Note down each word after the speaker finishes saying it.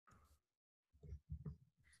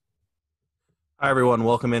Hi, everyone.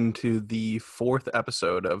 Welcome into the fourth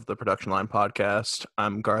episode of the Production Line podcast.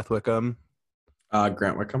 I'm Garth Wickham.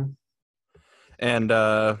 Grant Wickham. And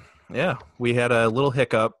we had a little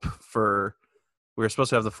hiccup we were supposed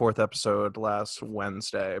to have the fourth episode last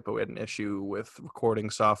Wednesday, but we had an issue with recording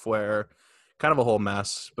software, kind of a whole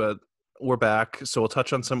mess, but we're back. So we'll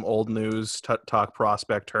touch on some old news, talk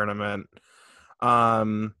prospect tournament.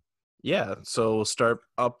 So we'll start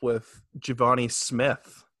up with Givani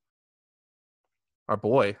Smith. Our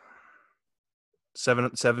boy,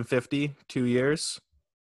 750, 2 years.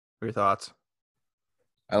 What are your thoughts?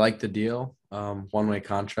 I like the deal. One-way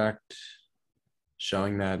contract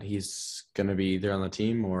showing that he's going to be either on the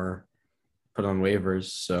team or put on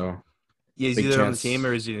waivers. So Yeah, he's big either on the chance, team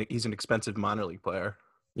or he's an expensive minor league player.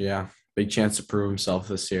 yeah, big chance to prove himself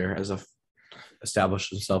this year establish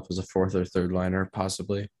himself as a fourth or third liner,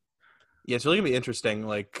 possibly. Yeah, it's really gonna be interesting,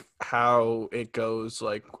 like how it goes.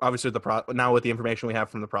 Like obviously now with the information we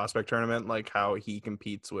have from the prospect tournament, like how he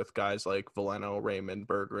competes with guys like Veleno, Raymond,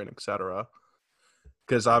 Bergeron, etc.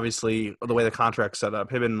 Because obviously the way the contract's set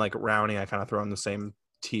up, him and like Rowney, I kind of throw in the same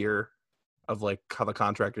tier of like how the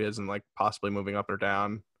contract is and like possibly moving up or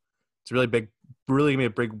down. It's really gonna be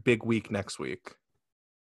a big week next week.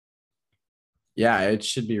 Yeah, it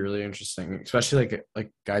should be really interesting, especially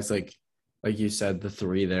like guys like you said, the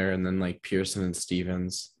three there, and then like Pearson and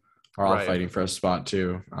Stevens are all Right. fighting for a spot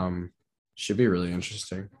too. Should be really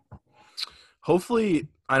interesting. Hopefully,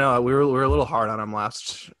 I know we were a little hard on him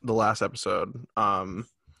the last episode.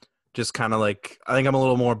 Just kind of like I think I'm a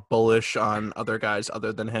little more bullish on other guys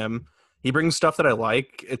other than him. He brings stuff that I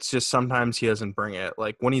like. It's just sometimes he doesn't bring it.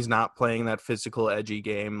 Like when he's not playing that physical, edgy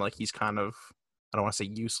game, like he's kind of, I don't want to say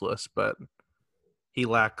useless, but he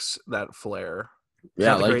lacks that flair.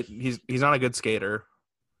 He's not a good skater.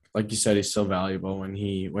 Like you said, he's still valuable when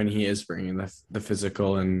he is bringing the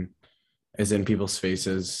physical and is in people's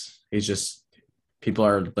faces. He's just people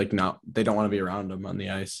are like they don't want to be around him on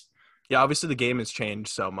the ice. Yeah, obviously the game has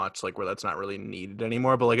changed so much, like where that's not really needed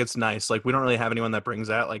anymore. But like it's nice. Like we don't really have anyone that brings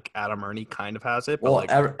that. Like Adam Ernie kind of has it, but Well,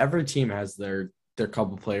 like every team has their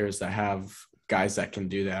couple players that have guys that can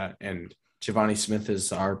do that, and Givani Smith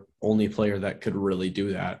is our only player that could really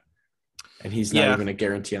do that, and he's not even a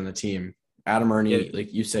guarantee on the team. Adam Ernie,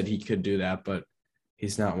 like you said, he could do that, but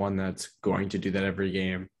he's not one that's going to do that every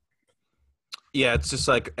game. Yeah, it's just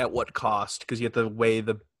like at what cost? Because you have to weigh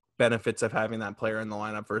the benefits of having that player in the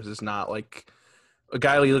lineup versus not. Like a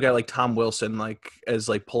guy you look at like Tom Wilson, like as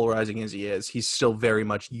like polarizing as he is, he's still very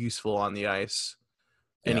much useful on the ice,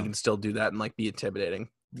 and he can still do that and like be intimidating.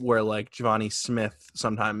 Where like Givani Smith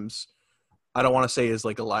sometimes, I don't want to say is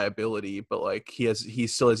like a liability, but like he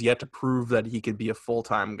still has yet to prove that he could be a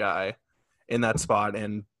full-time guy in that spot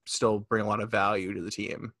and still bring a lot of value to the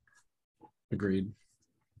team. Agreed.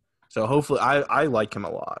 So hopefully, I like him a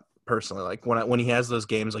lot personally. Like when he has those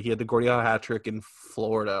games, like he had the Gordillo hat trick in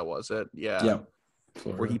Florida, was it? Yeah. Yep.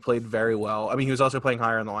 Where he played very well. I mean, he was also playing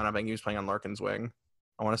higher in the lineup. I think he was playing on Larkin's wing,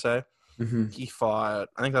 I want to say. Mm-hmm. He fought,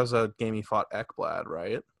 I think that was a game he fought Ekblad,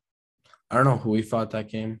 right? I don't know who he fought that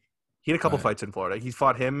game. He had a couple fights in Florida. He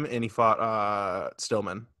fought him and he fought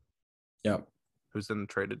Stillman. Yep. Who's then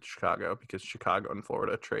traded to Chicago because Chicago and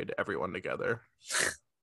Florida trade everyone together.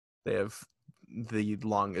 They have the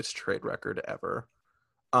longest trade record ever.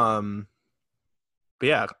 But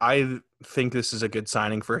yeah, I think this is a good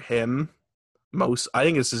signing for him. I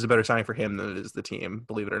think this is a better signing for him than it is the team,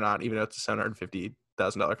 believe it or not, even though it's a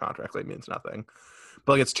 $750,000 contract, like means nothing.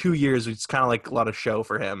 But like it's 2 years, it's kind of like a lot of show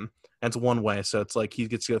for him. And it's one way, so it's like he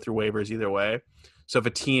gets to go through waivers either way. So if a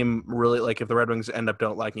team really, like if the Red Wings end up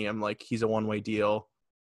don't liking him, like he's a one-way deal.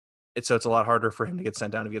 It's a lot harder for him to get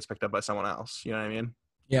sent down if he gets picked up by someone else. You know what I mean?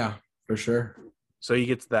 Yeah, for sure. So he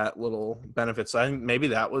gets that little benefit. So I think maybe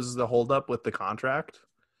that was the holdup with the contract,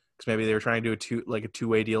 because maybe they were trying to do a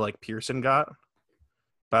two-way deal like Pearson got.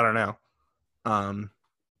 But I don't know.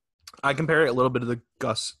 I compare it a little bit to the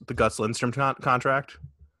Gus Lindstrom contract.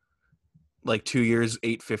 Like 2 years,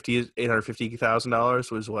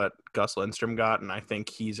 $850,000 was what Gus Lindstrom got, and I think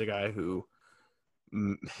he's a guy who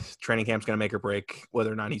training camp's going to make or break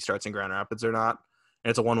whether or not he starts in Grand Rapids or not, and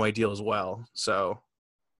it's a one-way deal as well. So,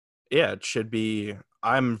 yeah, it should be.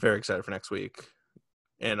 I'm very excited for next week,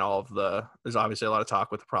 and there's obviously a lot of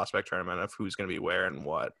talk with the prospect tournament of who's going to be where and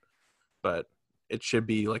what, but it should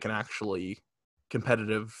be like an actually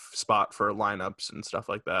competitive spot for lineups and stuff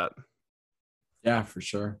like that. Yeah, for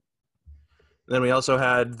sure. Then we also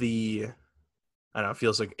had I don't know, it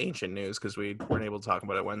feels like ancient news because we weren't able to talk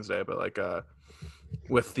about it Wednesday, but like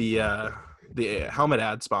with the helmet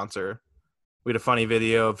ad sponsor, we had a funny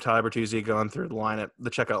video of Tyler Bertuzzi going through the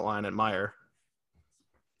checkout line at Meijer.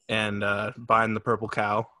 and buying the purple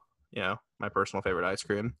cow, my personal favorite ice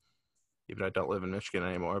cream, even though I don't live in Michigan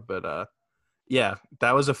anymore. But yeah,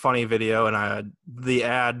 that was a funny video, and the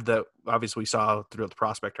ad that obviously we saw throughout the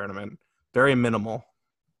prospect tournament, very minimal.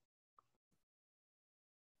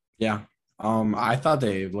 Yeah. I thought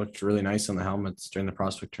they looked really nice on the helmets during the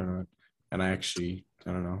prospect tournament, and I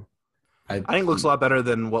don't know. I think it looks a lot better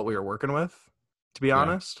than what we were working with, to be Yeah.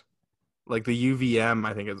 honest. Like the UVM,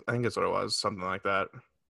 I think it's what it was, something like that.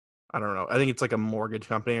 I don't know. I think it's like a mortgage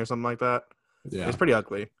company or something like that. Yeah. It's pretty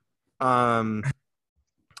ugly. But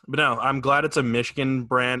no, I'm glad it's a Michigan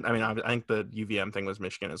brand. I mean, I think the UVM thing was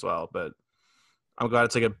Michigan as well, but I'm glad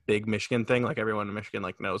it's like a big Michigan thing. Like everyone in Michigan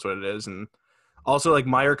like knows what it is, and also like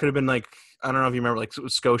Meyer could have been like, I don't know if you remember like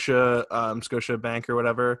Scotia Bank or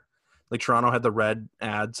whatever. Like Toronto had the red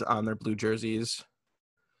ads on their blue jerseys,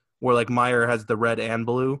 where like Meyer has the red and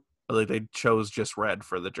blue. But, like they chose just red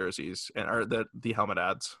for the jerseys or the helmet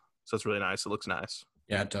ads. So it's really nice. It looks nice.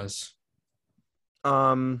 Yeah, it does.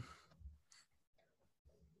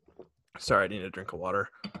 Sorry, I need a drink of water.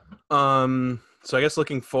 So I guess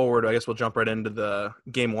looking forward, I guess we'll jump right into the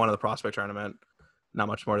game one of the prospect tournament. Not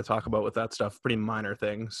much more to talk about with that stuff. Pretty minor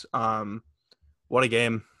things. What a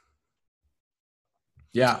game.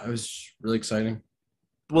 Yeah, it was really exciting.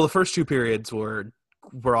 Well, the first two periods were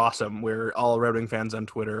awesome. We're all Red Wing fans on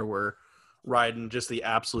Twitter were riding just the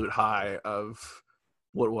absolute high of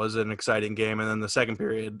what was an exciting game. And then the second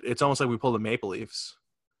period, it's almost like we pulled the Maple Leafs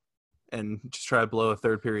and just try to blow a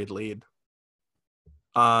third period lead.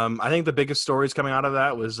 I think the biggest stories coming out of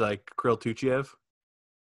that was like Kirill Tuchiev.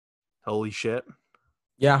 Holy shit.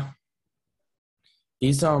 Yeah.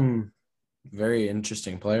 He's very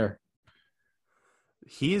interesting player.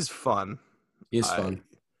 He's fun. He's fun.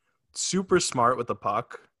 Super smart with the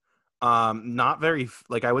puck. Not very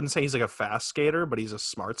like I wouldn't say he's like a fast skater, but he's a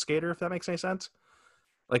smart skater, if that makes any sense.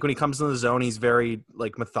 Like when he comes in the zone, he's very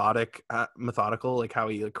like methodical, like how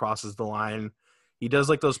he like, crosses the line. He does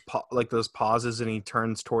like those pauses and he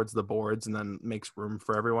turns towards the boards and then makes room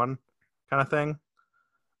for everyone, kind of thing.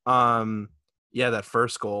 Yeah, that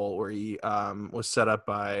first goal where he was set up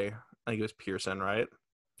by I think it was Pearson, right?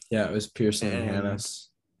 Yeah, it was Pearson and And Hannes.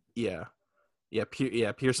 yeah,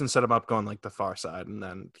 Pearson set him up going like the far side, and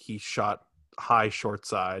then he shot high short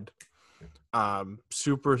side.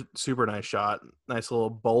 Super super nice shot. Nice little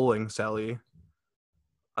bowling celly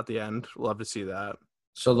at the end. Love to see that.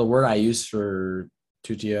 So the word I use for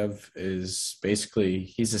Tutiev is basically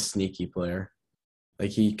he's a sneaky player. Like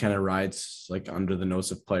he kind of rides like under the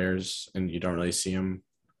nose of players, and you don't really see him,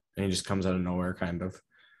 and he just comes out of nowhere, kind of.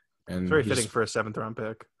 It's And very he fitting just for a 7th-round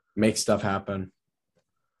pick. makes stuff happen.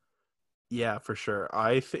 Yeah, for sure.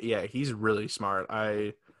 Yeah, he's really smart.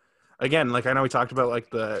 Again, like I know we talked about like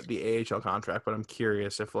the AHL contract, but I'm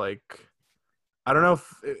curious if like I don't know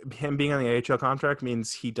if him being on the AHL contract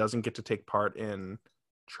means he doesn't get to take part in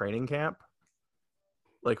training camp,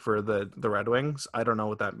 like for the Red Wings. I don't know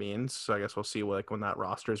what that means, so I guess we'll see like when that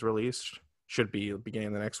roster is released. Should be beginning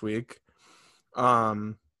of the next week.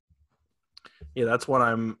 Yeah, that's what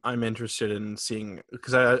I'm interested in seeing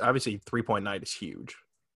because obviously 3-point night is huge.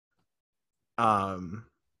 Um,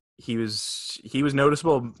 he was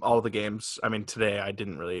noticeable all the games. I mean, today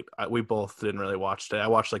we both didn't really watch today. I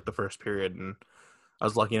watched like the first period and I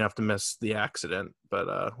was lucky enough to miss the accident,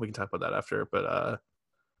 but we can talk about that after. But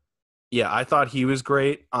yeah, I thought he was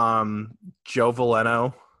great. Joe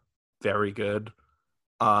Veleno, very good.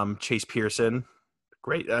 Chase Pearson,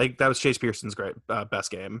 great. I think that was Chase Pearson's great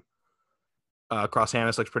best game. Cross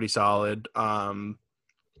Hannes looks pretty solid.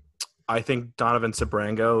 I think Donovan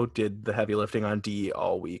Sabrango did the heavy lifting on D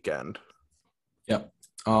all weekend. Yep.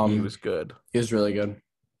 He was good. He was really good.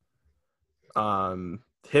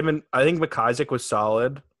 Him and I think McIsaac was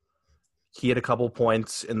solid. He had a couple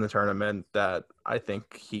points in the tournament that I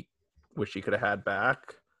think he wish he could have had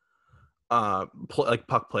back. Like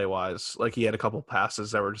puck play wise, like he had a couple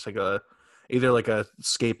passes that were just like either like a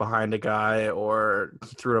skate behind a guy or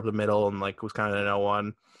he threw it up the middle and like was kind of no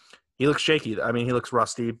one. He looks shaky. I mean, he looks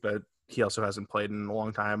rusty, but he also hasn't played in a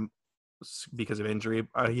long time because of injury.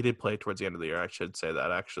 He did play towards the end of the year. I should say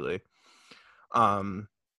that actually.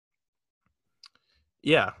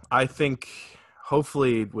 Yeah, I think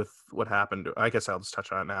hopefully with what happened, I guess I'll just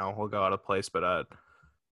touch on it now. We'll go out of place, but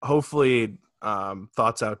hopefully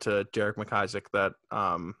thoughts out to Derek McIsaac that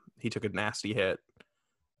he took a nasty hit.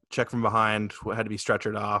 Check from behind, had to be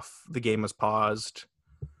stretchered off. The game was paused.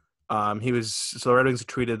 The Red Wings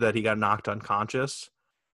tweeted that he got knocked unconscious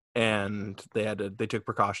and they took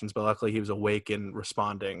precautions, but luckily he was awake and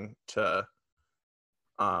responding to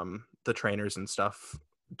the trainers and stuff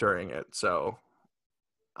during it. So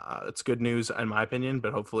It's good news in my opinion,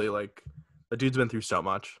 but hopefully, like, the dude's been through so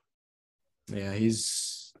much. Yeah,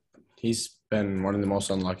 he's been one of the most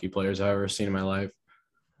unlucky players I've ever seen in my life.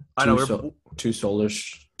 I know Two shoulder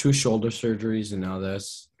surgeries, and now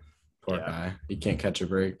this. Poor yeah. guy. He can't catch a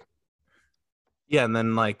break. Yeah, and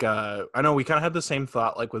then like I know we kind of had the same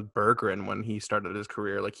thought like with Berggren when he started his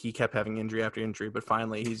career. Like he kept having injury after injury, but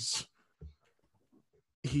finally he's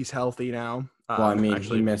healthy now. Well, I mean, he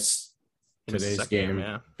Actually, missed he missed the today's second game. game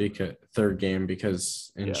Yeah, because third game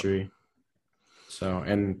because yeah, injury. So,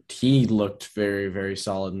 and he looked very, very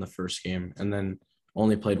solid in the first game, and then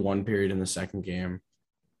only played one period in the second game.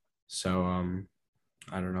 So,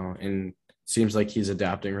 I don't know, and it seems like he's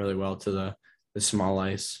adapting really well to the small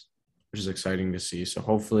ice, which is exciting to see. So,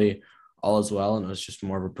 hopefully, all is well, and it was just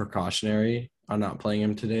more of a precautionary on not playing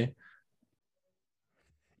him today.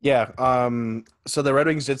 yeah. So the Red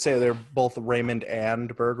Wings did say they're both Raymond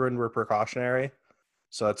and Berggren were precautionary,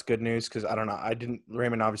 so that's good news because I don't know. I didn't.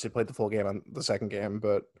 Raymond obviously played the full game on the second game,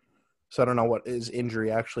 but so I don't know what his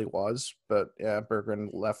injury actually was. But yeah, Berggren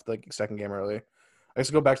left the second game early. I guess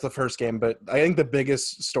go back to the first game, but I think the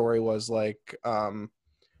biggest story was like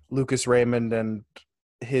Lucas Raymond and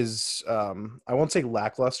his I won't say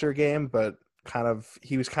lackluster game, but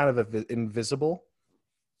he was kind of invisible.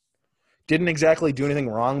 Didn't exactly do anything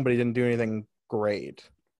wrong, but he didn't do anything great.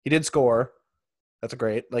 He did score. That's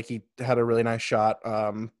great. Like he had a really nice shot.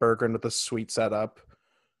 Berggren with a sweet setup,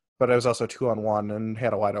 but it was also 2-on-1 and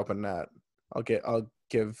had a wide open net. I'll give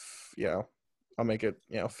I'll make it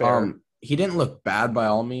fair. He didn't look bad by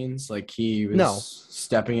all means. Like he No, was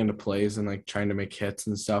stepping into plays and like trying to make hits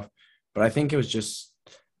and stuff. But I think it was just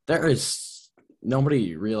there is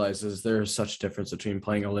nobody realizes there is such difference between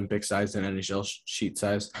playing Olympic size and NHL sheet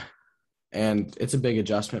size. And it's a big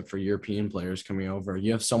adjustment for European players coming over.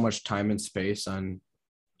 You have so much time and space on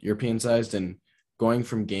European sized, and going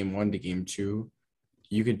from game one to game two,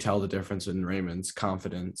 you could tell the difference in Raymond's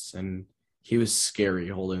confidence, and he was scary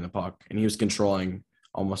holding the puck, and he was controlling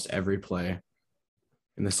almost every play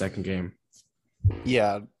in the second game.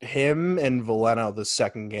 yeah, him and Veleno the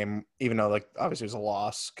second game, even though like obviously it was a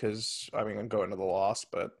loss because I mean I'm going to the loss,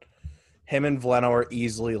 but him and Veleno are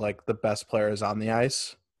easily like the best players on the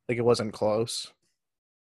ice. Like it wasn't close.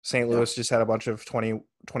 St. Yeah. Louis just had a bunch of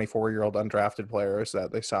 24-year-old undrafted players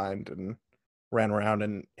that they signed and ran around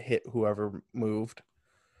and hit whoever moved.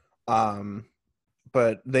 Um,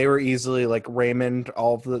 but they were easily like Raymond,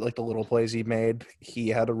 all of the like the little plays he made. He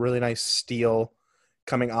had a really nice steal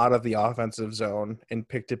coming out of the offensive zone and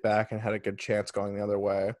picked it back and had a good chance going the other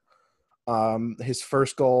way. His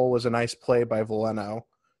first goal was a nice play by Veleno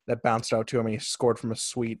that bounced out to him and he scored from a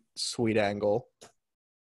sweet, sweet angle.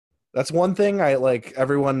 That's one thing I like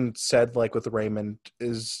everyone said like with Raymond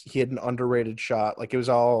is he had an underrated shot. Like it was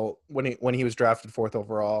all when he was drafted 4th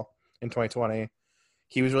overall in 2020.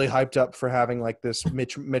 He was really hyped up for having like this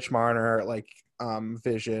Mitch Marner like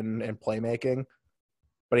vision and playmaking.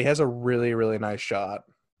 But he has a really, really nice shot.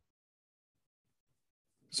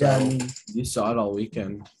 So Yeah, I mean, you saw it all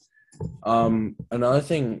weekend. Another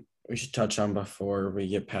thing we should touch on before we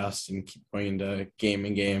get past and keep going into game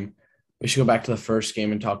and game, we should go back to the first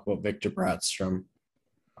game and talk about Victor Brattstrom.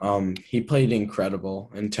 He played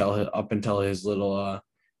incredible up until his little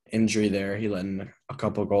injury there. He let in a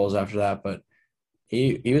couple goals after that, but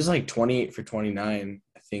he was like 28 for 29,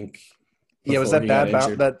 I think. yeah, was that bad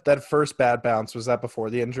bounce? That first bad bounce was that before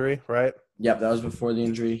the injury, right? Yep, that was before the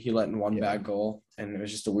injury. He let in one Yeah. bad goal, and it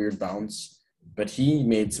was just a weird bounce. But he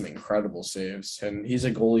made some incredible saves, and he's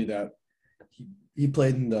a goalie that he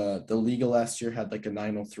played in the Liga last year, had like a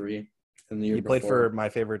 903, and the year He before played for my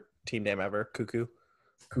favorite team name ever, Cuckoo.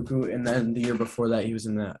 Cuckoo, and then the year before that he was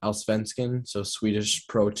in the Allsvenskan, so Swedish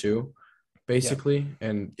Pro 2, basically,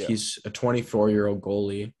 and Yeah. he's a 24-year-old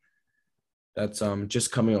goalie that's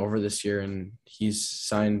just coming over this year, and he's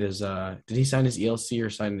signed his did he sign his ELC or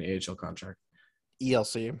sign an AHL contract?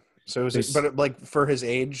 ELC. So it was, but like for his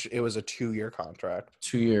age, it was a 2-year contract.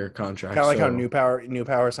 2-year contract. Kind of like how New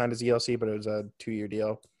Power signed his ELC, but it was a 2-year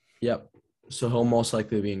deal. Yep. So he'll most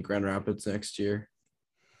likely be in Grand Rapids next year.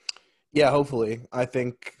 Yeah, hopefully. I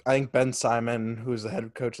think Ben Simon, who's the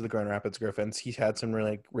head coach of the Grand Rapids Griffins, he's had some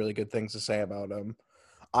really, really good things to say about him.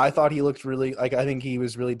 I thought he looked really like I think he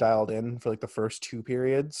was really dialed in for like the first 2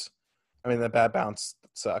 periods. I mean, the bad bounce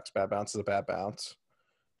sucks. Bad bounce is a bad bounce.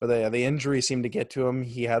 But the injury seemed to get to him.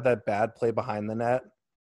 He had that bad play behind the net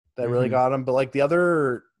that really got him. But like the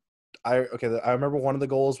other, I remember one of the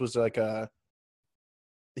goals was like the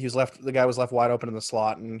guy was left wide open in the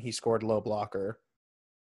slot and he scored low blocker.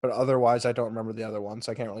 But otherwise, I don't remember the other one,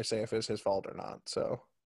 so I can't really say if it's his fault or not. So,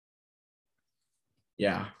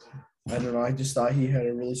 yeah, I don't know. I just thought he had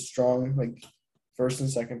a really strong first and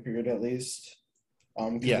second period at least.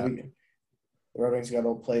 Because Yeah. the Red Wings got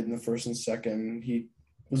outplayed in the first and second. He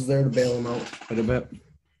was there to bail him out quite a bit.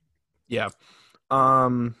 Yeah.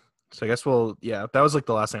 So I guess that was like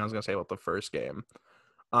the last thing I was gonna say about the first game.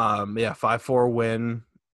 5-4 win.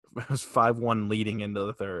 It was 5-1 leading into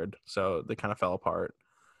the third, so they kind of fell apart.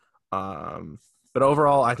 But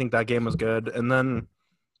overall, I think that game was good. And then,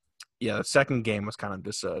 the second game was kind of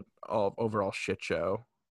just a overall shit show.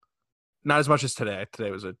 Not as much as today.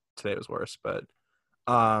 Today was worse, but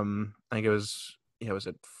I think it was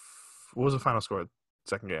what was the final score of the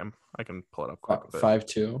second game? I can pull it up quick.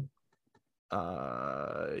 5-2.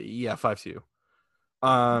 5-2.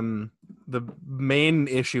 The main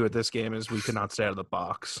issue with this game is we could not stay out of the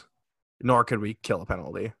box, nor could we kill a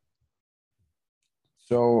penalty.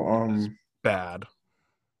 So, bad.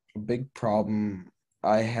 A big problem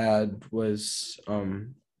I had was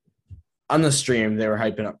on the stream they were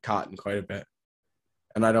hyping up Cotton quite a bit,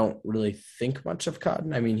 and I don't really think much of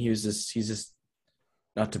Cotton. I mean, he's just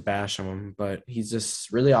not to bash him, but he's this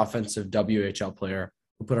really offensive WHL player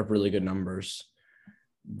who put up really good numbers.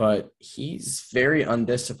 But he's very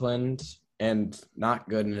undisciplined and not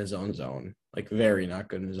good in his own zone. Like very not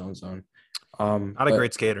good in his own zone. Not a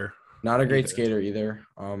great skater. Not a great skater either.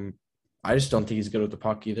 I just don't think he's good with the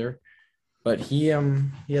puck either. But he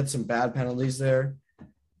had some bad penalties there,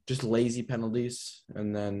 just lazy penalties,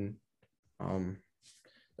 and then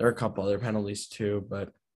there are a couple other penalties too.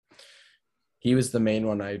 But he was the main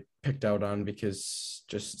one I picked out on because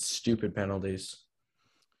just stupid penalties.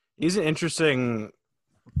 He's an interesting.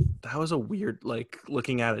 That was a weird,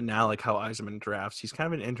 looking at it now, how Yzerman drafts. He's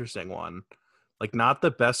kind of an interesting one. Not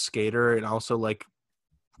the best skater, and also I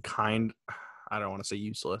don't want to say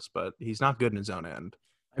useless, but he's not good in his own end.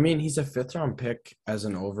 I mean, he's a 5th-round pick as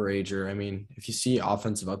an overager. I mean, if you see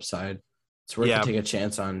offensive upside, it's worth to take a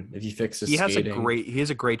chance on if he fixes skating. He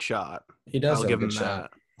has a great shot. He does I'll have give a him good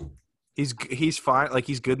shot. that. He's fine.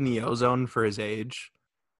 He's good in the ozone for his age,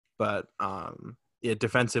 but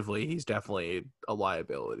defensively, he's definitely a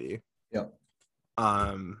liability. Yep.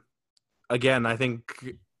 Again, I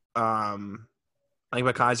think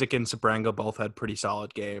McIsaac and Sabrango both had pretty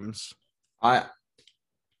solid games.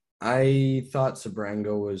 I thought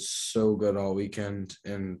Sabrango was so good all weekend,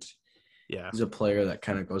 and he's a player that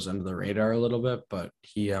kind of goes under the radar a little bit, but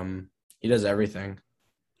he does everything.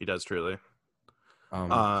 He does truly.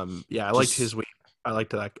 I liked his week. I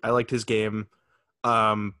liked his game.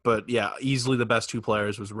 But easily the best two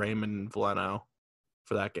players was Raymond and Veleno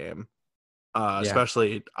for that game.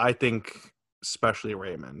 Especially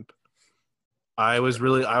Raymond. I'm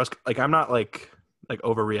not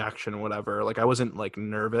overreaction or whatever. I wasn't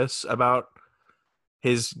nervous about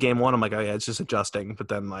his game one. I'm like, oh yeah, it's just adjusting. But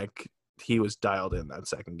then he was dialed in that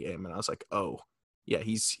second game, and I was like, oh yeah,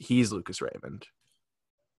 he's Lucas Raymond.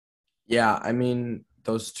 Yeah, I mean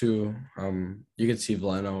those two. You could see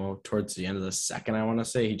Veleno towards the end of the second. I want to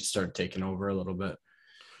say he just started taking over a little bit.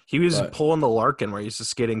 He was pulling the Larkin where he's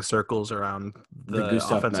just skating circles around the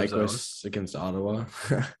Gustav offensive zone against Ottawa.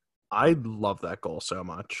 I love that goal so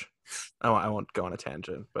much. I won't go on a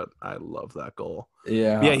tangent, but I love that goal.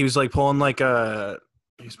 Yeah, he was pulling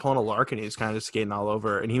he's pulling a Larkin. He's kind of just skating all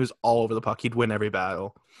over, and he was all over the puck. He'd win every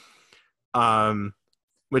battle.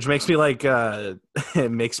 Which makes me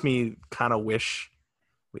it makes me kind of wish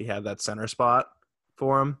we had that center spot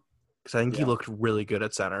for him, because I think he looked really good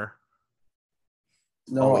at center.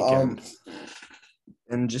 No,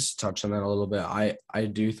 and just to touch on that a little bit, I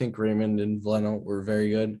do think Raymond and Veleno were very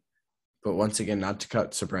good, but once again, not to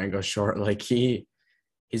cut Sabrango short,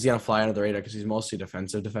 he's gonna fly under the radar because he's mostly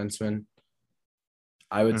defensive defenseman.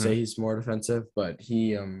 I would say he's more defensive, but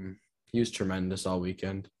he was tremendous all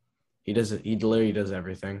weekend. He literally does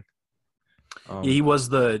everything. He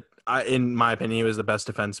was in my opinion, he was the best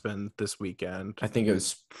defenseman this weekend. I think it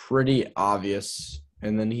was pretty obvious,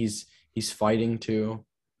 and then he's fighting too.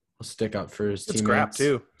 He'll stick up for his teammates. Scrap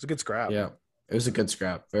too. It was a good scrap. Yeah, it was a good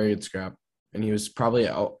scrap, very good scrap, and he was probably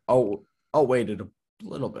outweighted a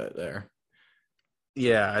little bit there.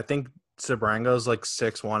 Yeah, I think Sabrango's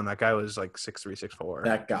 6'1", and that guy was 6'3", 6'4".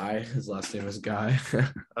 That guy, his last name was Guy.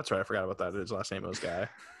 That's right, I forgot about that. His last name was Guy.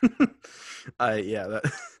 I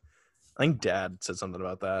think Dad said something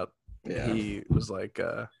about that. Yeah, he was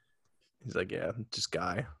he's yeah, just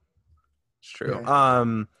Guy. It's true.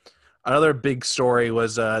 Yeah. Another big story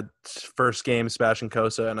was first game Sebastian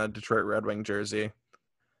Cossa in a Detroit Red Wing jersey.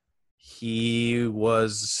 He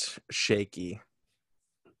was shaky.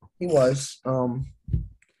 He was.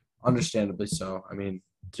 Understandably so. I mean,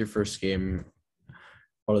 it's your first game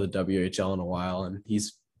out of the WHL in a while, and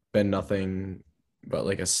he's been nothing but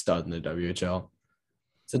like a stud in the WHL.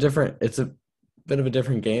 It's a bit of a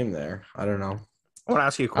different game there. I don't know. I want to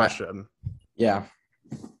ask you a question. Yeah.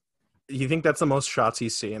 You think that's the most shots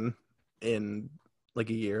he's seen in like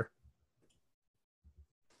a year?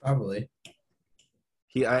 Probably.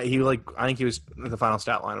 I think he was the final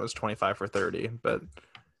stat line was 25 for 30, but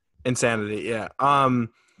insanity. Yeah.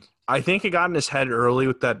 I think it got in his head early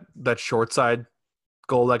with that short side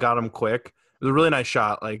goal that got him quick. It was a really nice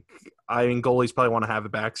shot. Like, I mean, goalies probably want to have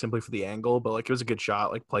it back simply for the angle, but like it was a good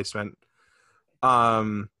shot, like placement.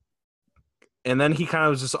 And then he kind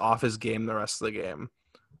of was just off his game the rest of the game.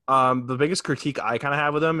 The biggest critique I kind of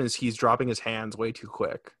have with him is he's dropping his hands way too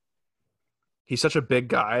quick. He's such a big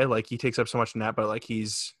guy, like he takes up so much net, but like he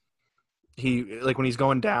like when he's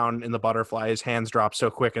going down in the butterfly, his hands drop so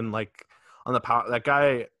quick, and like on the power, that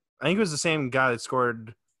guy, I think it was the same guy that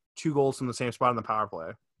scored 2 goals from the same spot on the power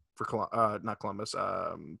play for not Columbus.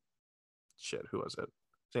 Who was it?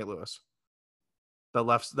 St. Louis. The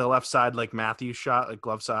left side, like Matthews shot, like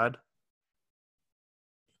glove side.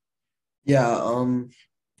 Yeah, I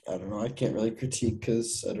don't know. I can't really critique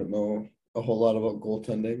because I don't know a whole lot about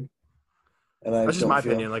goaltending. And That's just my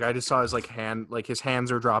opinion. Like I just saw his his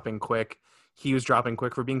hands are dropping quick. He was dropping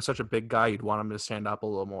quick for being such a big guy. You'd want him to stand up a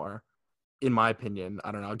little more. In my opinion,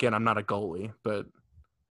 I don't know. Again, I'm not a goalie, but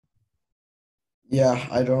yeah,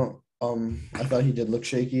 I don't. I thought he did look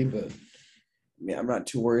shaky, but yeah, I'm not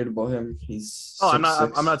too worried about him. He's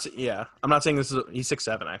 6'6". I'm not. Yeah, I'm not saying this is. He's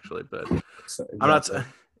 6'7" actually, but So, exactly. I'm not.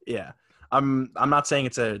 Yeah, I'm not saying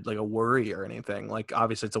it's a worry or anything. Like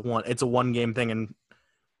obviously, it's a one game thing, and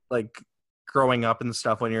like growing up and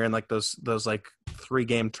stuff when you're in like those like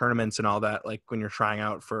 3-game tournaments and all that, like when you're trying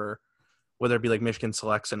out for whether it be like Michigan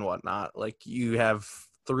selects and whatnot, like you have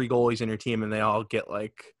 3 goalies in your team and they all get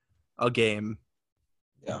like a game.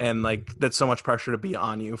 Yeah. And like that's so much pressure to be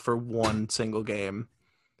on you for one single game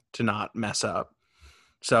to not mess up.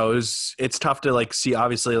 So it's tough to like see,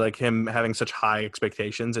 obviously, like him having such high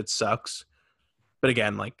expectations. It sucks. But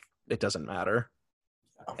again, like it doesn't matter.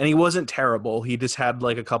 And he wasn't terrible. He just had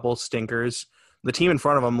like a couple stinkers. The team in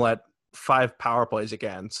front of him let 5 power plays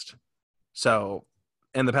against. So,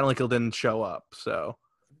 and the penalty kill didn't show up. So,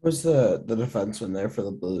 who's the defenseman there for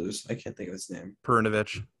the Blues? I can't think of his name.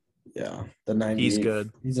 Perunovich. Yeah, the 98. He's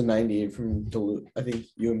good. He's a 98 from Duluth, I think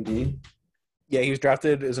UMD. Yeah, he was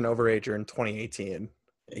drafted as an overager in 2018.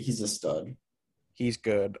 Yeah, he's a stud. He's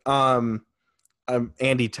good. Andy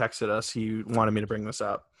texted us. He wanted me to bring this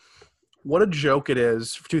up. What a joke it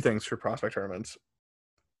is. 2 things for prospect tournaments.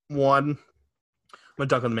 One, I'm going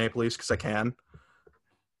to dunk on the Maple Leafs because I can.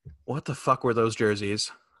 What the fuck were those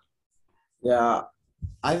jerseys? Yeah,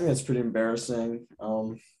 I think that's pretty embarrassing.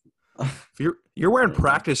 If you're wearing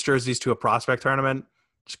practice jerseys to a prospect tournament,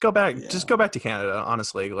 just go back. Yeah. Just go back to Canada,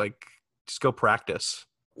 honestly. Like, just go practice.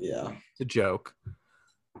 Yeah. It's a joke.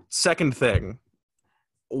 Second thing,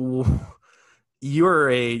 you're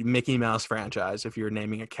a Mickey Mouse franchise if you're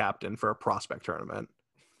naming a captain for a prospect tournament.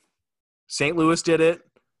 St. Louis did it.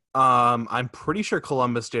 I'm pretty sure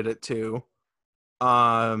Columbus did it too.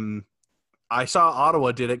 I saw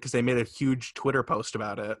Ottawa did it because they made a huge Twitter post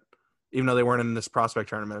about it, even though they weren't in this prospect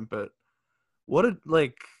tournament. But what have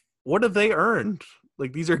they earned?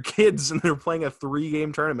 Like, these are kids and they're playing a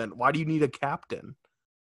 3-game tournament. Why do you need a captain?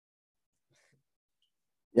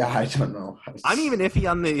 Yeah, I don't know. I'm even iffy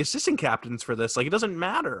on the assistant captains for this. Like, it doesn't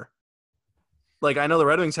matter. Like, I know the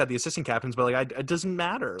Red Wings had the assistant captains, but like, it doesn't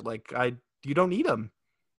matter. Like, you don't need them.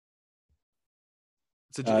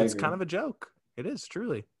 It's kind of a joke. It is,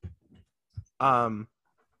 truly. Yeah,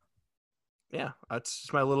 that's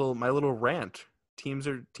just my little rant. Teams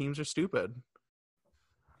are stupid.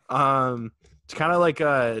 To kind of like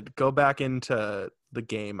go back into the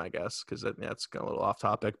game, I guess, because that's a little off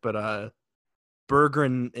topic, but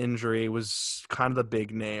Berggren injury was kind of the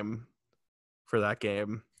big name for that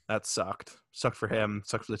game. That sucked for him,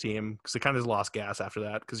 sucked for the team, because they kind of just lost gas after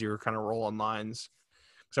that because you were kind of rolling lines.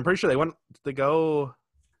 Because I'm pretty sure they went 12-6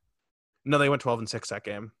 that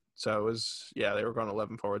game. So it was, yeah, they were going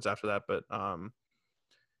 11 forwards after that. But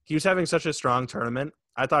he was having such a strong tournament.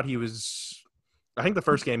 I think the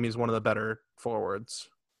first game he was one of the better forwards.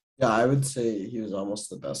 Yeah, I would say he was almost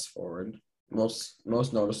the best forward, most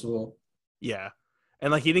noticeable. Yeah,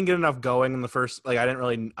 and like he didn't get enough going in the first. Like I didn't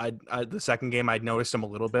really. The second game I noticed him a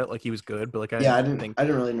little bit. Like he was good, but like I didn't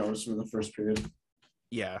really notice him in the first period.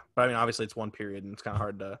 Yeah, but I mean, obviously it's one period and it's kind of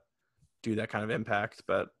hard to do that kind of impact.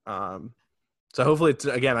 But so hopefully it's,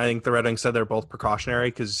 again, I think the Red Wings said they're both precautionary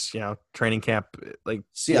because training camp. Like,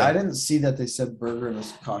 yeah. I didn't see that they said Berggren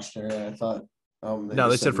was precautionary. I thought.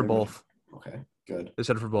 They said for both. Okay, good. They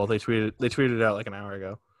said for both. They tweeted it out like an hour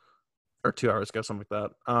ago. or 2 hours ago, something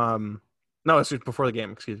like that. No, it's just before the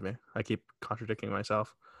game. Excuse me. I keep contradicting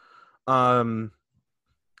myself. Um,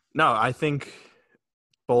 no, I think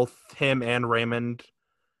both him and Raymond.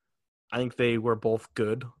 I think they were both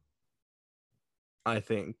good. I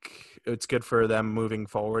think it's good for them moving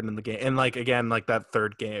forward in the game. And like again, like that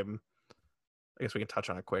third game, I guess we can touch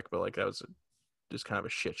on it quick, but like that was just kind of a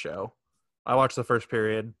shit show. I watched the first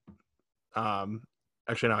period.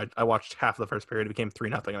 Actually, no, I watched half of the first period. It became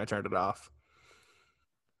 3-0, and I turned it off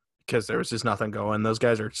because there was just nothing going. Those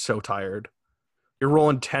guys are so tired. You're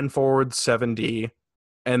rolling 10 forwards, 7D,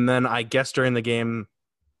 and then I guess during the game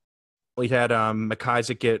we had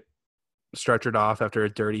McIsaac get stretchered off after a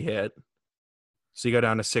dirty hit. So you go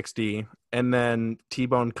down to 60, and then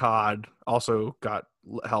T-Bone Cod also got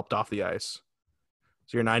helped off the ice.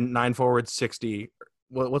 So you're nine forwards, 60.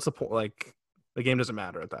 What's the point? Like, the game doesn't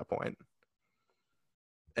matter at that point.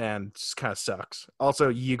 And it just kind of sucks. Also,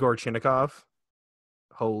 Yegor Chinnikov.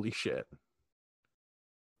 Holy shit.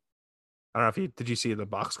 I don't know if did you see the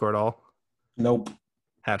box score at all? Nope.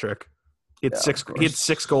 Hat trick. He had Yeah, he had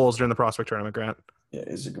 6 goals during the prospect tournament, Grant. Yeah,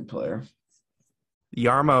 he's a good player.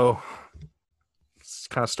 Yarmo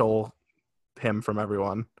kind of stole him from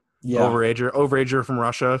everyone. Yeah. Overager from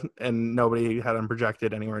Russia, and nobody had him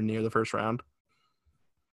projected anywhere near the first round.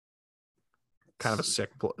 Kind of a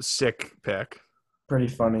sick pick. Pretty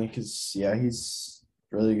funny because, yeah, he's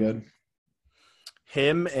really good.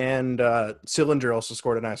 Him and Sillinger also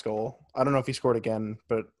scored a nice goal. I don't know if he scored again,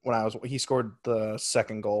 but he scored the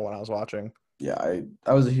second goal when I was watching. Yeah,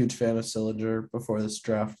 I was a huge fan of Sillinger before this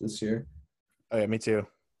draft this year. Oh yeah, me too.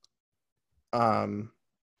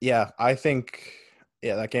 Yeah, I think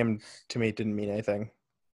that game to me didn't mean anything.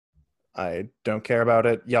 I don't care about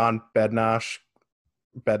it. Jan Bednar,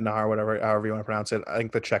 whatever, however you want to pronounce it. I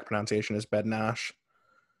think the Czech pronunciation is Bednash.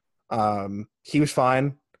 He was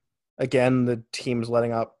fine. Again, the team's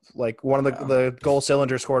letting up. Like one of the goal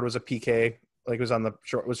Sillinger scored was a PK. Like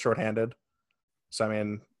it was shorthanded. So I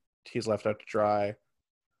mean, he's left out to dry.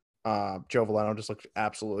 Joe Veleno just looked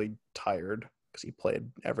absolutely tired because he played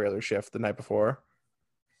every other shift the night before.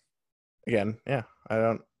 Again, yeah,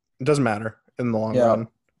 it doesn't matter in the long run.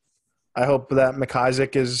 I hope that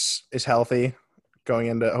McIsaac is healthy going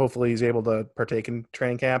into. Hopefully, he's able to partake in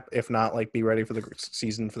training camp. If not, like be ready for the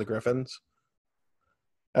season for the Griffins.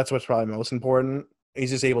 That's what's probably most important.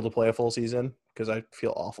 He's just able to play a full season because I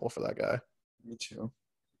feel awful for that guy. Me too.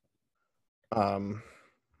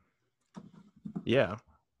 Yeah.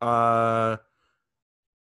 I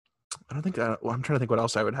don't think I'm trying to think what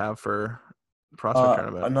else I would have for prospect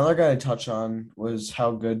tournament. Another guy to touch on was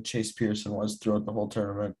how good Chase Pearson was throughout the whole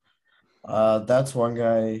tournament. That's one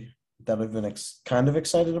guy that I've been kind of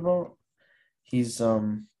excited about. He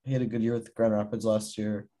had a good year with Grand Rapids last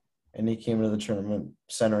year, and he came to the tournament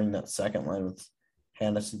centering that second line with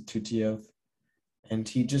Hannes and Tutiev. And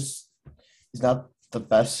he's not the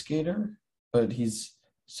best skater, but he's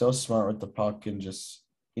so smart with the puck and just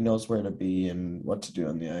he knows where to be and what to do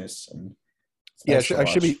on the ice. And it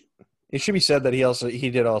should be said that he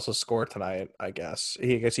did also score tonight. I guess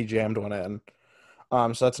he jammed one in.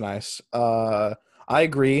 So that's nice. I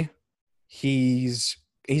agree. He's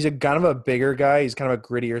a kind of a bigger guy. He's kind of a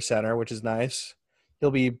grittier center, which is nice. He'll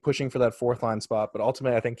be pushing for that fourth line spot, but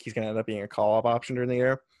ultimately I think he's going to end up being a call-up option during the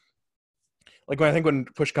year. Like when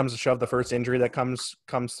push comes to shove, the first injury that comes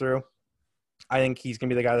through, I think he's going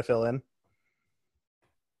to be the guy to fill in.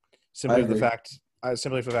 Simply for the fact it's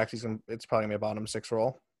probably going to be a bottom 6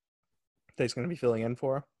 role that he's going to be filling in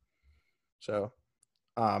for. So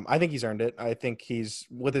I think he's earned it. I think he's,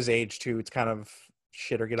 with his age too, it's kind of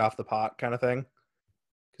shit or get off the pot kind of thing.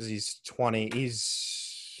 Because he's 20.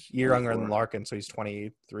 He's a year younger than Larkin, so he's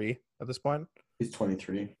 23 at this point. He's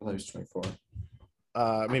 23. I thought he was 24.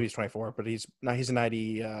 Maybe he's 24, but he's a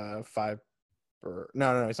 95.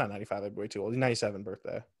 No, he's not 95. I'd be way too old. He's 97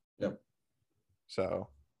 birthday. Yep. So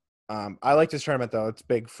I like this tournament, though. It's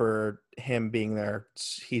big for him being there.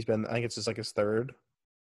 I think it's just like his second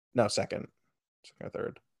or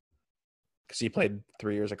third. Because he played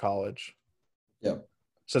 3 years of college. Yep.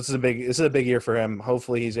 So this is a big year for him.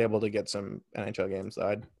 Hopefully he's able to get some NHL games.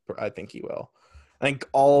 I think he will. I think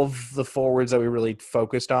all of the forwards that we really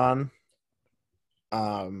focused on,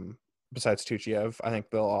 besides Tuchiev, I think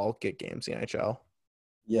they'll all get games in the NHL.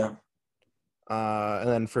 Yeah. And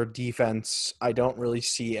then for defense, I don't really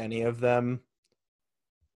see any of them.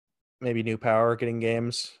 Maybe New Power getting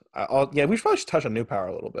games. We should probably touch on New Power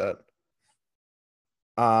a little bit.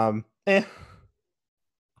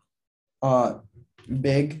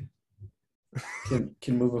 Big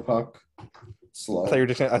can move a puck slow. I thought you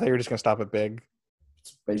were just gonna stop at big.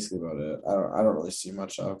 That's basically about it. I don't really see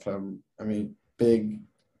much of him. I mean, big,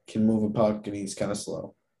 can move a puck, and he's kind of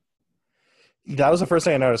slow. That was the first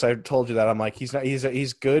thing I noticed. I told you that. I'm like,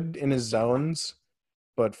 he's good in his zones,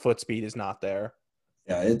 but foot speed is not there.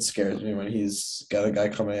 Yeah, it scares me when he's got a guy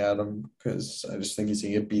coming at him because I just think he's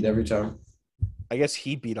gonna get beat every time. I guess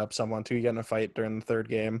he beat up someone too. He got in a fight during the third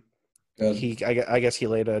game. Good. I guess he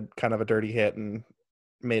laid a kind of a dirty hit and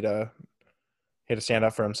made a hit a stand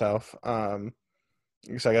up for himself.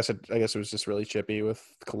 So I guess it was just really chippy with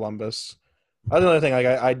Columbus. Another thing, like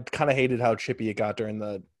I kind of hated how chippy it got during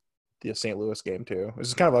the St. Louis game too. It was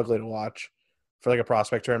just kind of ugly to watch for like a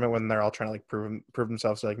prospect tournament when they're all trying to like prove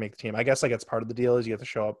themselves to like make the team. I guess like it's part of the deal is you have to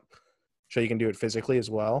show up, show you can do it physically as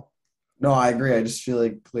well. No, I agree. I just feel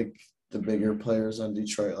like the bigger players on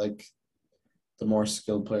Detroit, like the more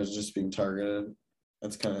skilled players, are just being targeted.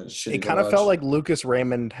 That's kind of It shitty to kind of felt watch. like Lucas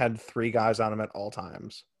Raymond had three guys on him at all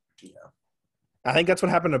times. Yeah, I think that's what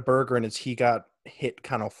happened to Bergeron is he got hit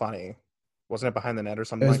kind of funny. Wasn't it behind the net or it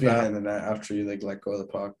something was like that? behind the net after you like let go of the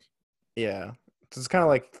puck. Yeah. It's kind of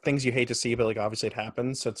like things you hate to see, but like obviously it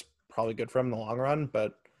happens. So it's probably good for him in the long run,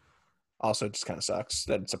 but also it just kind of sucks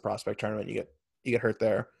that it's a prospect tournament. You get hurt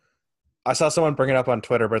there. I saw someone bring it up on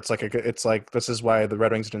Twitter, but it's like this is why the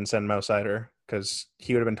Red Wings didn't send Mo Seider because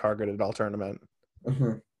he would have been targeted all tournament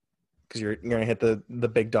Mhm. because you're gonna hit the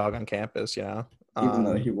big dog on campus, you know. Even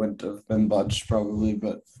though he wouldn't have been budged probably,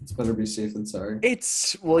 but it's better be safe than sorry.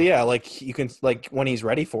 It's well, yeah, like you can like when he's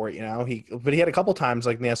ready for it, you know. But he had a couple times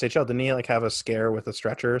like in the SHL, didn't he? Like have a scare with a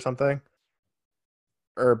stretcher or something,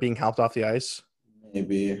 or being helped off the ice.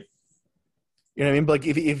 Maybe. You know what I mean? But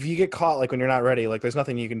like if you get caught like when you're not ready, like there's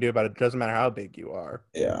nothing you can do about it. It doesn't matter how big you are.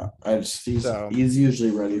 Yeah. I just So he's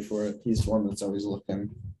usually ready for it. He's the one that's always looking.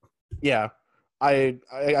 yeah, I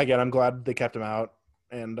again I'm glad they kept him out,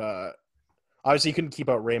 and obviously you couldn't keep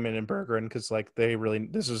out Raymond and Bergeron because like they really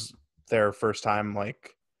this is their first time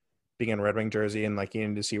like being in Red Wing jersey and like you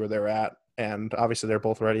need to see where they're at, and obviously they're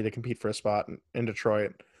both ready to compete for a spot in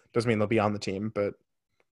Detroit. Doesn't mean they'll be on the team, but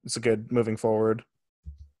it's a good moving forward.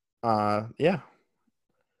 Yeah,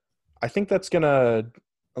 I think that's gonna.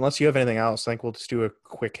 Unless you have anything else, I think we'll just do a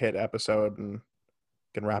quick hit episode and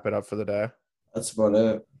can wrap it up for the day. That's about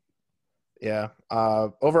it. Yeah.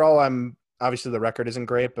 Overall, I'm obviously the record isn't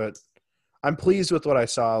great, but I'm pleased with what I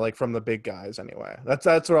saw, like from the big guys. Anyway, that's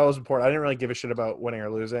what I was important. I didn't really give a shit about winning or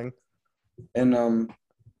losing. And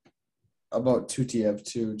about Tutiev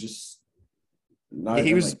too, just not Yeah,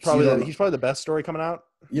 even like he's probably the best story coming out.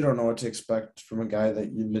 you don't know what to expect from a guy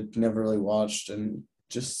that you never really watched, and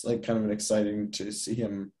just like kind of exciting to see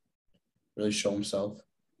him really show himself.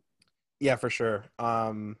 Yeah, for sure.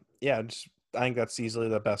 Yeah, I think that's easily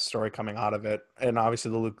the best story coming out of it, and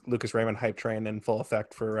obviously the Lucas Raymond hype train in full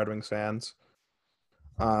effect for Red Wings fans.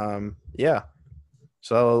 Yeah.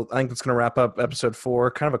 So I think that's gonna wrap up episode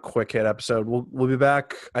 4. Kind of a quick hit episode. We'll be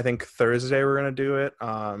back. I think Thursday we're gonna do it.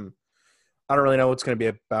 I don't really know what's gonna be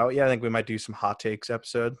about yet. I think we might do some hot takes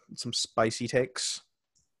episode, some spicy takes.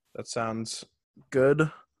 That sounds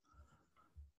good.